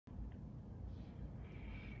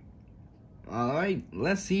Alright,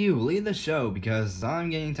 let's see you lead the show because I'm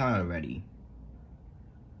getting tired already.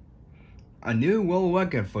 A new world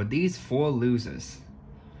record for these 4 losers.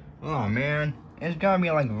 Oh man, it's gotta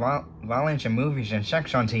be like violence in movies and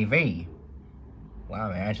sex on TV.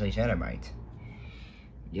 Wow, I actually said it right.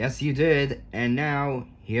 Yes, you did, and now,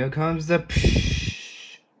 here comes the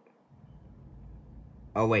psh.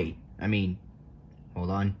 Oh wait,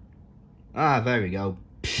 hold on. There we go.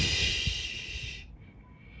 Psh.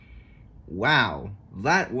 Wow,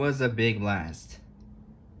 that was a big blast.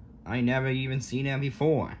 I never even seen that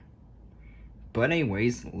before. But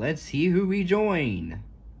anyways, let's see who we join.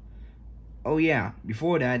 Oh yeah,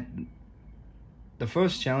 before that, the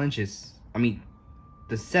first challenge is, the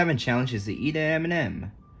 7th challenge is to eat an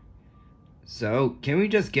M&M. So, can we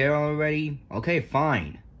just get it already? Okay,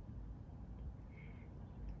 fine.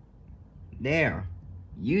 There.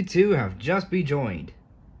 You two have just been joined.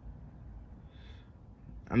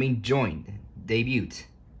 Joined. Debut.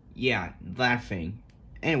 Yeah, that thing.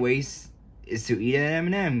 Anyways, it's to eat an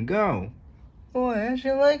M&M. Go. Oh, I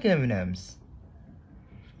actually like M&Ms.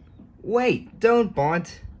 Wait, don't,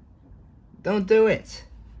 Bont. Don't do it.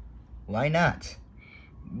 Why not?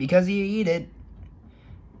 Because you eat it,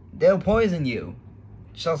 they'll poison you.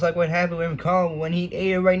 Just like what happened with Carl when he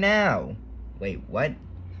ate it right now. Wait, what?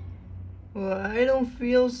 Well, I don't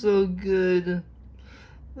feel so good.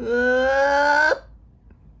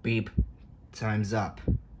 Beep. Time's up.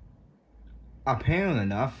 Apparently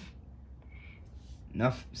enough,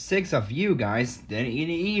 6 of you guys didn't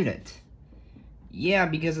eat it. Yeah,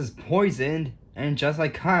 because it's poisoned, and just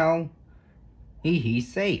like Kyle,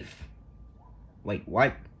 he's safe. Wait,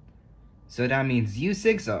 what? So that means you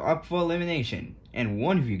 6 are up for elimination, and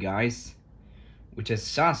one of you guys, which is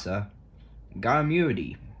Sasa, got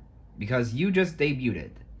immunity, because you just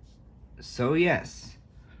debuted. So yes,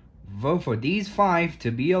 vote for these 5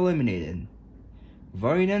 to be eliminated.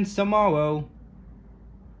 Voting ends tomorrow.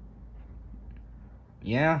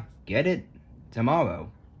 Yeah, get it? Tomorrow.